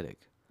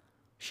apologetic.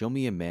 Show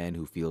me a man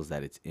who feels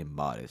that it's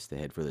immodest to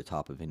head for the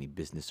top of any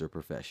business or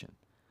profession.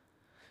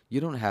 You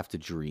don't have to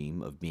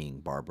dream of being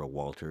Barbara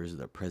Walters,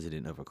 the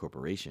president of a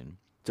corporation.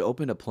 To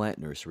open a plant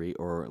nursery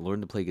or learn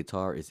to play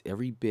guitar is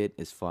every bit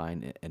as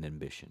fine an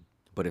ambition.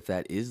 But if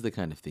that is the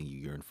kind of thing you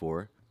yearn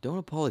for, don't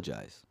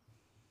apologize.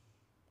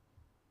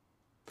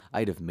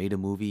 I'd have made a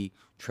movie,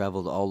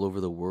 traveled all over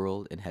the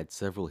world, and had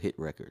several hit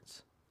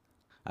records.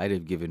 I'd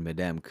have given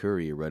Madame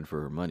Curie a run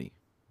for her money.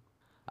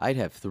 I'd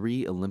have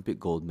 3 Olympic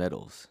gold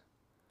medals.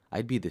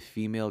 I'd be the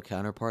female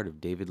counterpart of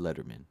David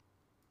Letterman.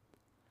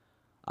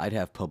 I'd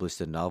have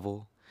published a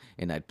novel,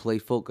 and I'd play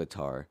folk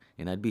guitar,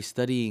 and I'd be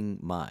studying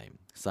mime,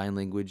 sign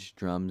language,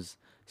 drums,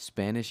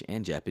 Spanish,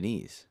 and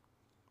Japanese.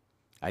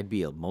 I'd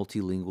be a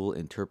multilingual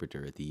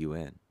interpreter at the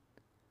UN.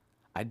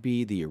 I'd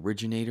be the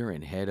originator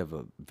and head of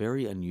a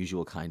very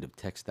unusual kind of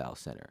textile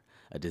center,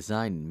 a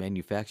design and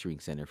manufacturing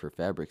center for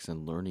fabrics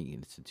and learning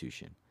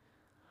institution.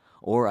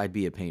 Or I'd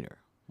be a painter,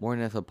 or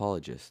an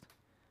anthropologist,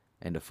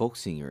 and a folk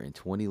singer in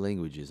 20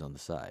 languages on the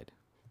side.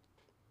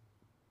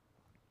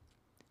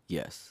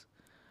 Yes,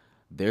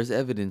 there's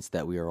evidence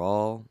that we are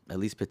all, at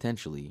least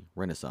potentially,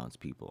 Renaissance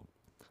people,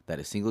 that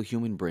a single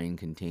human brain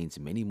contains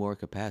many more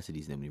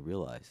capacities than we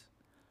realize.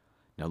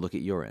 Now look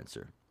at your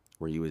answer.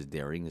 Were you as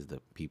daring as the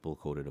people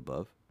quoted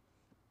above?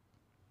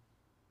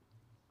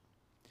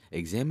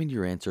 Examine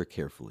your answer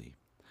carefully.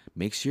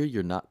 Make sure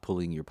you're not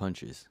pulling your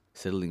punches,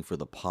 settling for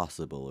the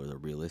possible or the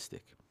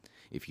realistic.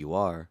 If you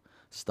are,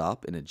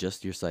 stop and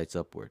adjust your sights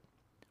upward.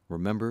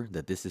 Remember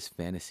that this is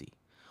fantasy.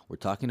 We're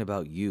talking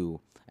about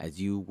you as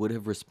you would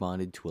have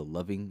responded to a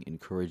loving,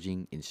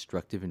 encouraging,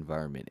 instructive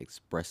environment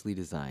expressly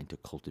designed to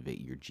cultivate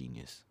your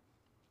genius.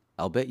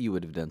 I'll bet you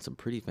would have done some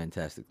pretty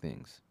fantastic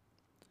things.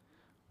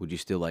 Would you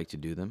still like to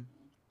do them?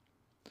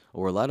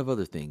 Or a lot of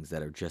other things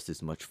that are just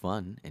as much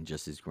fun and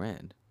just as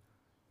grand?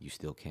 You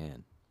still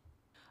can.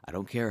 I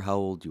don't care how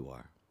old you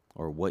are,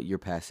 or what your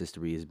past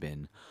history has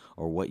been,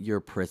 or what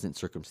your present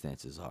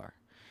circumstances are.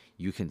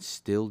 You can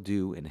still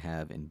do and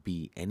have and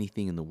be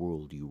anything in the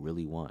world you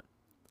really want.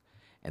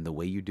 And the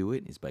way you do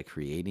it is by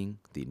creating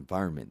the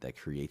environment that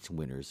creates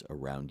winners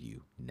around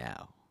you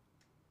now.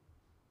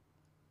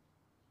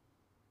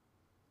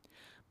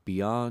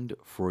 Beyond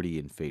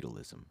Freudian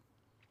fatalism.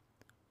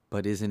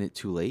 But isn't it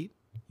too late?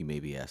 You may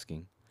be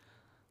asking.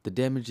 The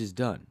damage is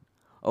done.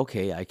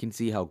 Okay, I can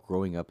see how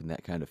growing up in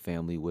that kind of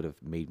family would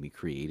have made me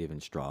creative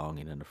and strong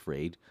and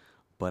unafraid,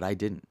 but I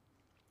didn't.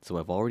 So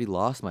I've already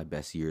lost my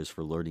best years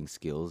for learning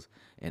skills,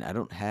 and I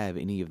don't have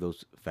any of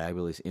those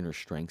fabulous inner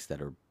strengths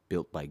that are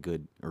built by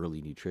good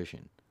early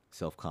nutrition,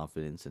 self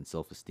confidence, and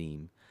self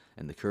esteem,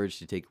 and the courage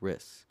to take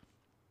risks.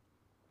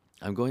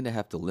 I'm going to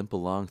have to limp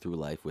along through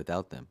life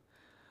without them,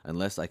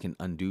 unless I can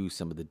undo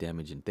some of the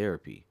damage in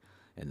therapy,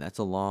 and that's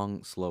a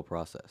long, slow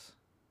process.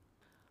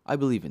 I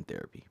believe in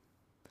therapy,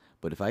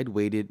 but if I'd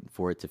waited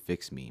for it to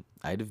fix me,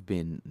 I'd have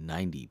been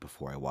 90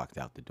 before I walked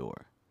out the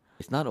door.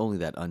 It's not only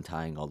that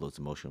untying all those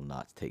emotional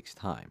knots takes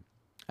time.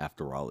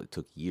 After all, it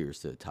took years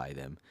to tie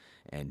them,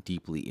 and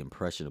deeply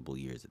impressionable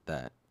years at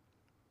that.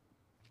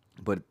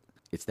 But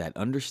it's that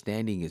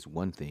understanding is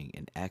one thing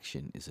and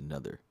action is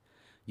another.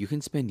 You can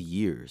spend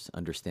years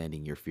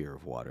understanding your fear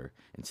of water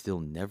and still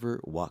never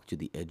walk to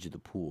the edge of the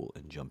pool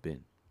and jump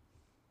in.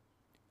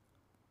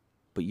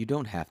 But you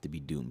don't have to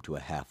be doomed to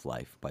a half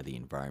life by the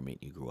environment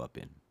you grew up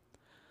in.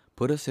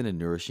 Put us in a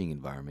nourishing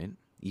environment,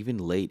 even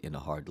late in a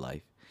hard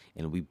life,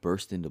 and we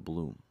burst into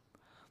bloom.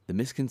 The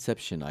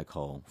misconception I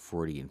call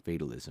Freudian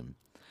fatalism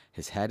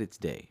has had its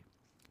day.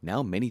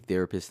 Now, many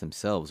therapists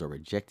themselves are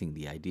rejecting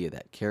the idea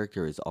that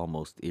character is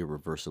almost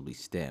irreversibly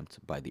stamped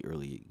by the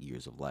early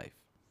years of life.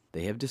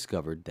 They have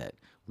discovered that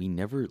we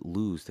never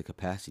lose the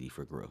capacity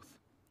for growth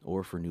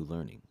or for new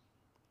learning.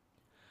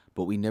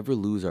 But we never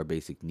lose our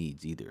basic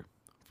needs either,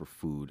 for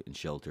food and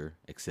shelter,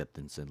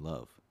 acceptance and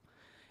love.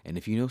 And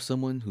if you know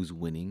someone who's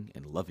winning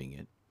and loving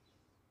it,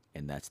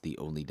 and that's the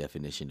only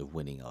definition of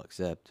winning I'll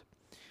accept,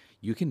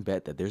 you can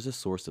bet that there's a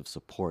source of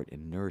support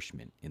and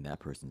nourishment in that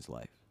person's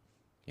life.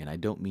 And I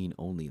don't mean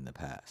only in the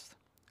past.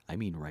 I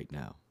mean right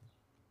now.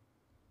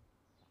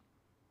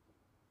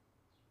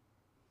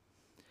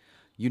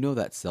 You know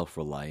that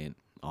self-reliant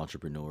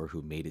entrepreneur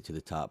who made it to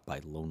the top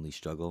by lonely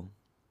struggle?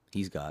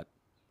 He's got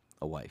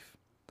a wife.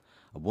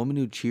 A woman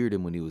who cheered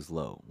him when he was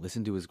low,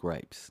 listened to his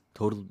gripes,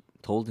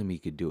 told him he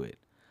could do it,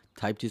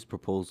 typed his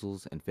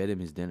proposals, and fed him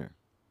his dinner.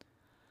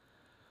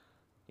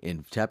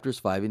 In chapters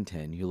 5 and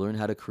 10, you learn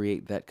how to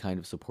create that kind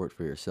of support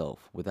for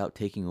yourself without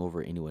taking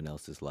over anyone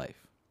else's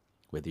life,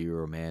 whether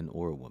you're a man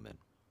or a woman.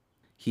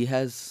 He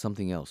has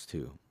something else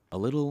too, a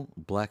little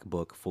black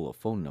book full of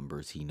phone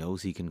numbers he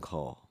knows he can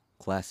call,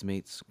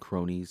 classmates,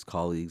 cronies,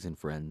 colleagues, and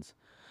friends,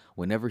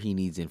 whenever he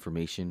needs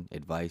information,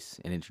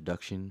 advice, an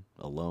introduction,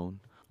 a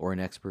loan, or an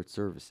expert's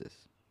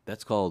services.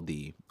 That's called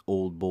the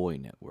Old Boy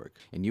Network,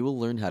 and you will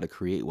learn how to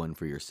create one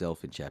for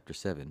yourself in Chapter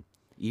 7,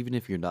 even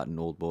if you're not an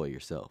old boy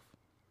yourself,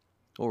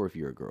 or if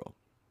you're a girl.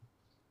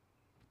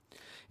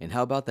 And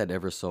how about that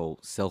ever so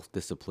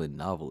self-disciplined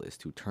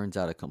novelist who turns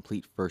out a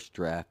complete first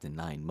draft in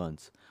 9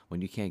 months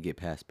when you can't get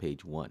past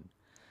page 1?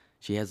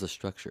 She has a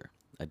structure,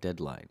 a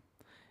deadline,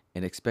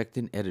 an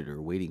expectant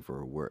editor waiting for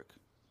her work,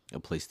 a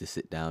place to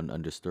sit down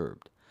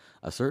undisturbed,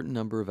 a certain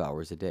number of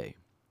hours a day,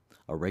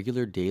 a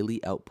regular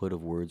daily output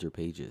of words or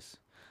pages,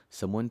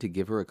 someone to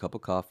give her a cup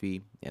of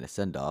coffee and a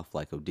send-off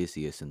like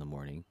Odysseus in the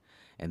morning,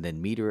 and then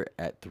meet her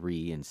at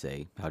 3 and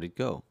say, "How'd it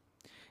go?"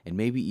 And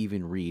maybe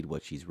even read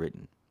what she's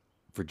written.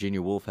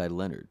 Virginia Woolf had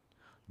Leonard.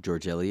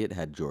 George Eliot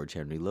had George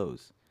Henry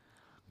Lowes.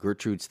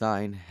 Gertrude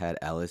Stein had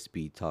Alice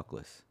B.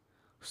 Toklas.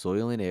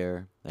 Soil and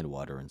air, and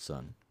water and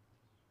sun.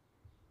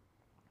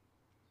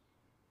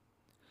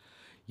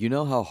 You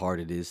know how hard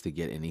it is to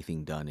get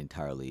anything done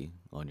entirely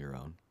on your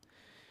own.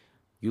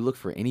 You look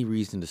for any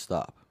reason to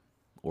stop,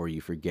 or you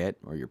forget,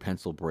 or your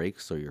pencil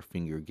breaks, or your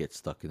finger gets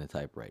stuck in the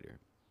typewriter.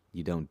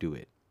 You don't do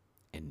it,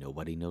 and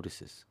nobody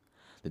notices.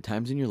 The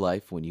times in your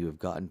life when you have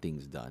gotten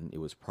things done, it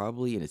was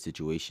probably in a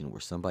situation where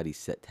somebody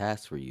set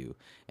tasks for you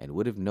and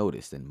would have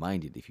noticed and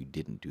minded if you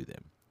didn't do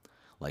them,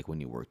 like when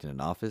you worked in an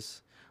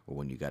office or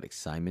when you got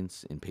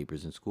assignments and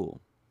papers in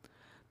school.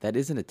 That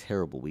isn't a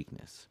terrible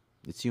weakness.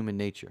 It's human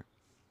nature.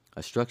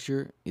 A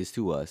structure is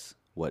to us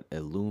what a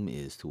loom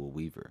is to a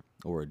weaver,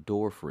 or a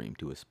door frame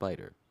to a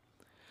spider.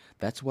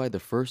 That's why the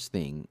first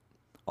thing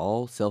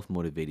all self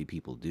motivated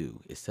people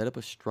do is set up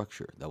a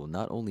structure that will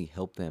not only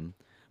help them,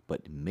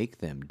 but make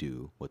them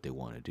do what they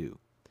want to do.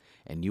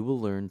 And you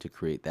will learn to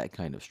create that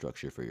kind of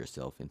structure for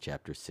yourself in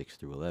chapters 6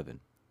 through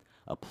 11.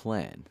 A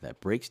plan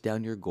that breaks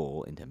down your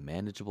goal into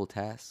manageable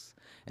tasks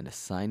and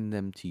assign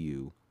them to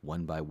you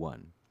one by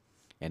one.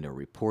 And a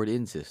report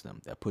in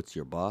system that puts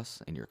your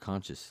boss and your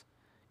conscious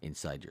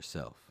inside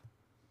yourself.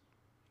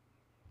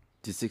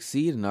 To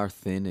succeed in our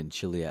thin and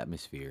chilly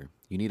atmosphere,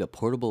 you need a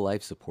portable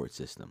life support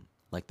system,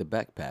 like the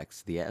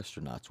backpacks the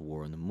astronauts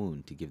wore on the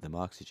moon to give them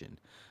oxygen,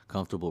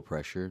 comfortable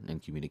pressure,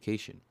 and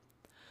communication.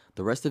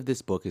 The rest of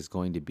this book is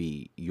going to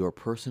be your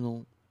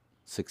personal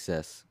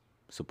success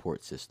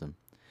support system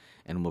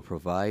and will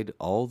provide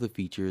all the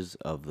features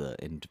of the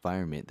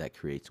environment that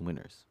creates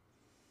winners.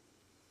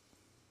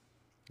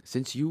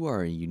 Since you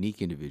are a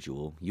unique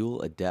individual,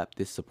 you'll adapt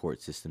this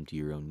support system to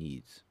your own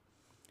needs.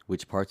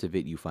 Which parts of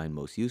it you find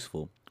most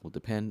useful will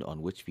depend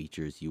on which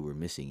features you were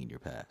missing in your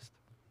past.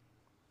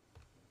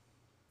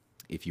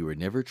 If you were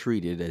never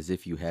treated as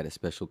if you had a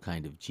special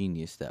kind of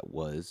genius that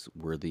was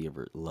worthy of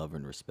love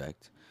and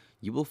respect,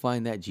 you will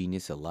find that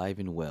genius alive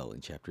and well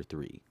in Chapter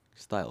 3,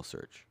 Style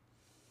Search.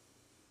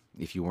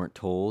 If you weren't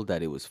told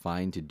that it was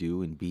fine to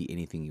do and be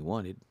anything you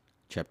wanted,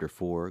 Chapter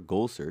 4,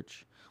 Goal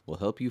Search, will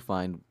help you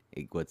find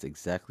what's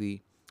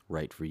exactly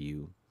right for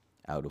you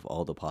out of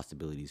all the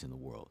possibilities in the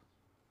world.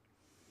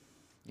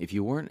 If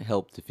you weren't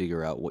helped to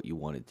figure out what you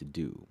wanted to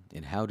do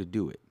and how to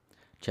do it,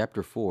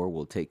 Chapter 4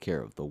 will take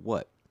care of the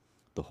what.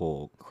 The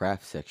whole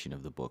craft section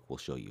of the book will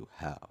show you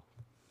how.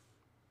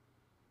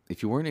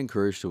 If you weren't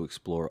encouraged to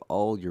explore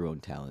all your own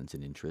talents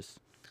and interests,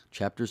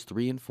 Chapters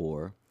 3 and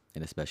 4,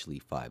 and especially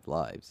 5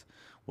 Lives,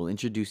 will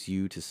introduce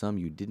you to some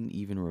you didn't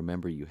even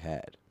remember you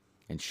had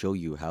and show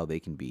you how they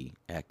can be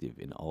active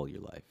in all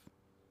your life.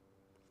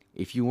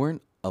 If you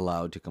weren't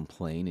allowed to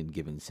complain and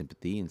given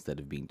sympathy instead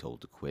of being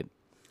told to quit,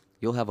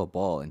 you'll have a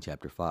ball in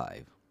Chapter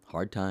 5,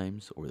 Hard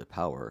Times or the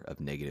Power of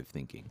Negative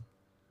Thinking.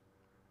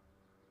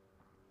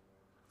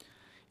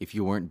 If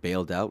you weren't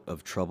bailed out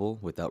of trouble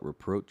without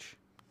reproach,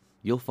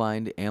 you'll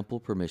find ample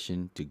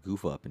permission to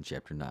goof up in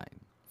Chapter 9,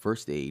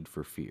 First Aid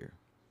for Fear.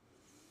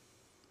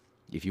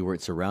 If you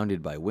weren't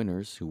surrounded by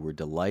winners who were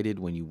delighted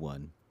when you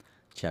won,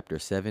 Chapter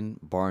 7,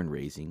 Barn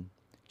Raising,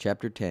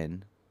 Chapter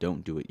 10,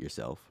 Don't Do It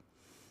Yourself,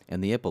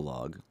 and the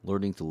epilogue,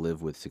 Learning to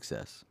Live with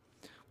Success,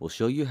 will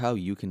show you how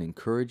you can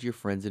encourage your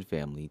friends and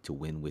family to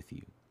win with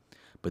you.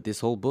 But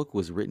this whole book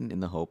was written in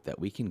the hope that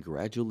we can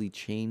gradually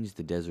change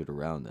the desert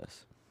around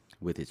us,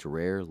 with its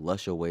rare,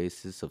 lush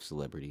oasis of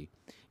celebrity,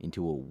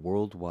 into a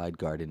worldwide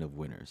garden of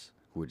winners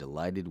who are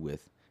delighted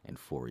with and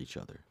for each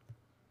other.